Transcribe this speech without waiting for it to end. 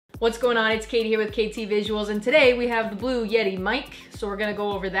What's going on? It's Katie here with KT Visuals, and today we have the blue Yeti mic, so we're gonna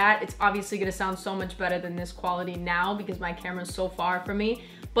go over that. It's obviously gonna sound so much better than this quality now because my camera's so far from me,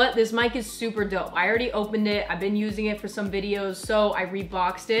 but this mic is super dope. I already opened it, I've been using it for some videos, so I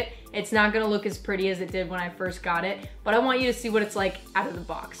reboxed it. It's not gonna look as pretty as it did when I first got it, but I want you to see what it's like out of the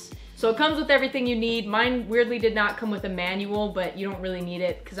box. So it comes with everything you need. Mine weirdly did not come with a manual, but you don't really need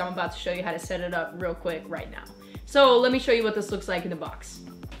it because I'm about to show you how to set it up real quick right now. So let me show you what this looks like in the box.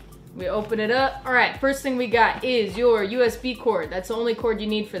 We open it up. All right, first thing we got is your USB cord. That's the only cord you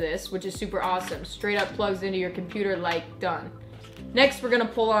need for this, which is super awesome. Straight up plugs into your computer like done. Next, we're gonna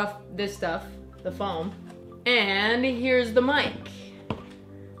pull off this stuff, the foam. And here's the mic.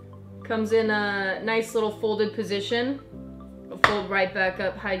 Comes in a nice little folded position. It'll fold right back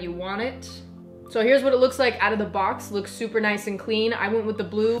up how you want it. So here's what it looks like out of the box. Looks super nice and clean. I went with the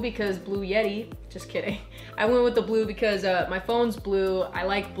blue because blue Yeti, just kidding. I went with the blue because my phone's blue, I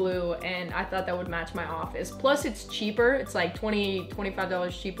like blue, and I thought that would match my office. Plus it's cheaper, it's like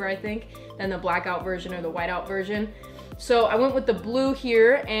 $25 cheaper I think, than the blackout version or the whiteout version. So I went with the blue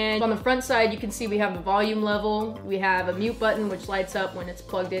here, and on the front side you can see we have the volume level, we have a mute button which lights up when it's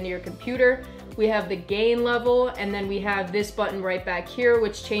plugged into your computer, we have the gain level, and then we have this button right back here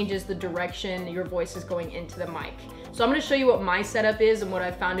which changes the direction your voice is going into the mic. So I'm gonna show you what my setup is and what I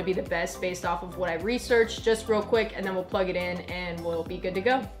found to be the best based off of what I researched just real quick, and then we'll plug it in and we'll be good to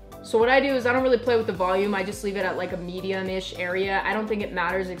go. So what I do is I don't really play with the volume, I just leave it at like a medium-ish area. I don't think it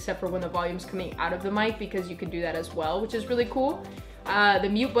matters except for when the volume's coming out of the mic because you can do that as well, which is really cool. The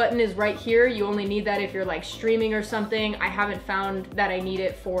mute button is right here. You only need that if you're like streaming or something. I haven't found that I need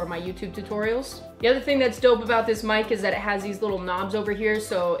it for my YouTube tutorials. The other thing that's dope about this mic is that it has these little knobs over here,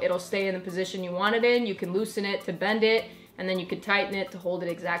 so it'll stay in the position you want it in. You can loosen it to bend it, and then you can tighten it to hold it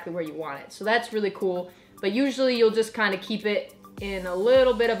exactly where you want it. So that's really cool. But usually you'll just kind of keep it in a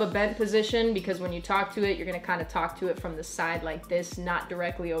little bit of a bent position because when you talk to it, you're gonna kind of talk to it from the side like this, not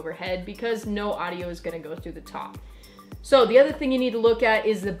directly overhead, because no audio is gonna go through the top. So the other thing you need to look at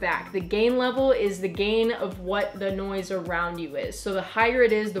is the back. The gain level is the gain of what the noise around you is. So the higher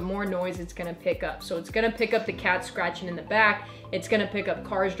it is, the more noise it's gonna pick up. So it's gonna pick up the cat scratching in the back, it's gonna pick up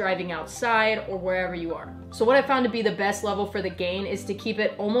cars driving outside or wherever you are. So what I found to be the best level for the gain is to keep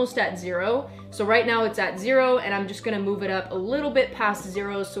it almost at 0. So right now it's at 0, and I'm just gonna move it up a little bit past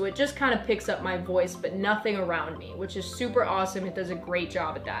 0 so it just kind of picks up my voice but nothing around me, which is super awesome. It does a great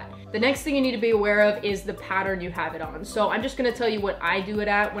job at that. The next thing you need to be aware of is the pattern you have it on. So I'm just gonna tell you what I do it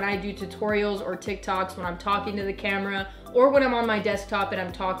at when I do tutorials or TikToks, when I'm talking to the camera, or when I'm on my desktop and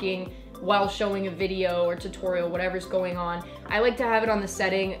I'm talking while showing a video or tutorial, whatever's going on. I like to have it on the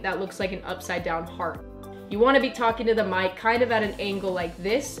setting that looks like an upside down heart. You want to be talking to the mic kind of at an angle like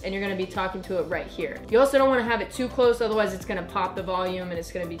this, and you're going to be talking to it right here. You also don't want to have it too close, otherwise it's going to pop the volume and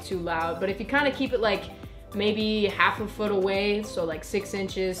it's going to be too loud. But if you kind of keep it like maybe half a foot away, so like 6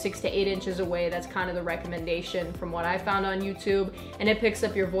 inches, 6 to 8 inches away, that's kind of the recommendation from what I found on YouTube, and it picks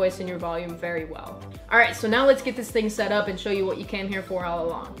up your voice and your volume very well. All right, so now let's get this thing set up and show you what you came here for all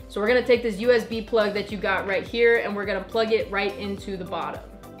along. So we're gonna take this USB plug that you got right here and we're gonna plug it right into the bottom.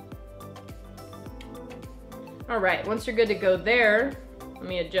 All right, once you're good to go there, let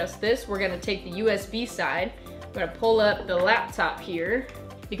me adjust this. We're gonna take the USB side. We're gonna pull up the laptop here.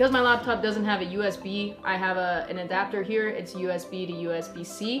 Because my laptop doesn't have a USB, I have an adapter here. It's USB to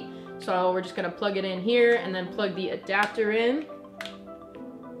USB-C. So we're just gonna plug it in here and then plug the adapter in.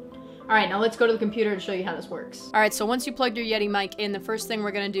 All right, now let's go to the computer and show you how this works. All right, so once you plugged your Yeti mic in, the first thing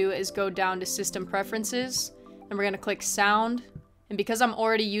we're gonna do is go down to System Preferences, and we're gonna click Sound. And because I'm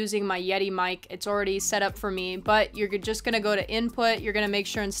already using my Yeti mic, it's already set up for me, but you're just gonna go to Input, you're gonna make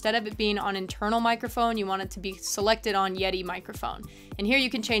sure instead of it being on internal microphone, you want it to be selected on Yeti microphone. And here you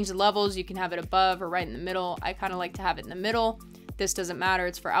can change the levels, you can have it above or right in the middle. I kinda like to have it in the middle. This doesn't matter,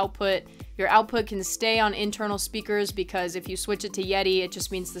 it's for output. Your output can stay on internal speakers because if you switch it to Yeti, it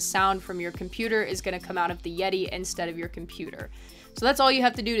just means the sound from your computer is gonna come out of the Yeti instead of your computer. So that's all you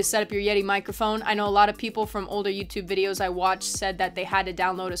have to do to set up your Yeti microphone. I know a lot of people from older YouTube videos I watched said that they had to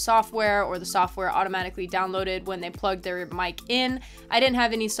download a software or the software automatically downloaded when they plugged their mic in. I didn't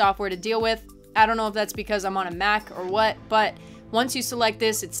have any software to deal with. I don't know if that's because I'm on a Mac or what, but once you select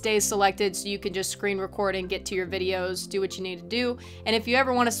this, it stays selected so you can just screen record and get to your videos, do what you need to do. And if you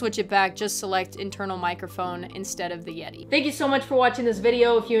ever want to switch it back, just select internal microphone instead of the Yeti. Thank you so much for watching this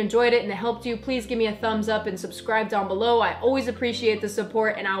video. If you enjoyed it and it helped you, please give me a thumbs up and subscribe down below. I always appreciate the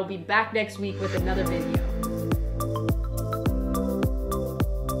support, and I will be back next week with another video.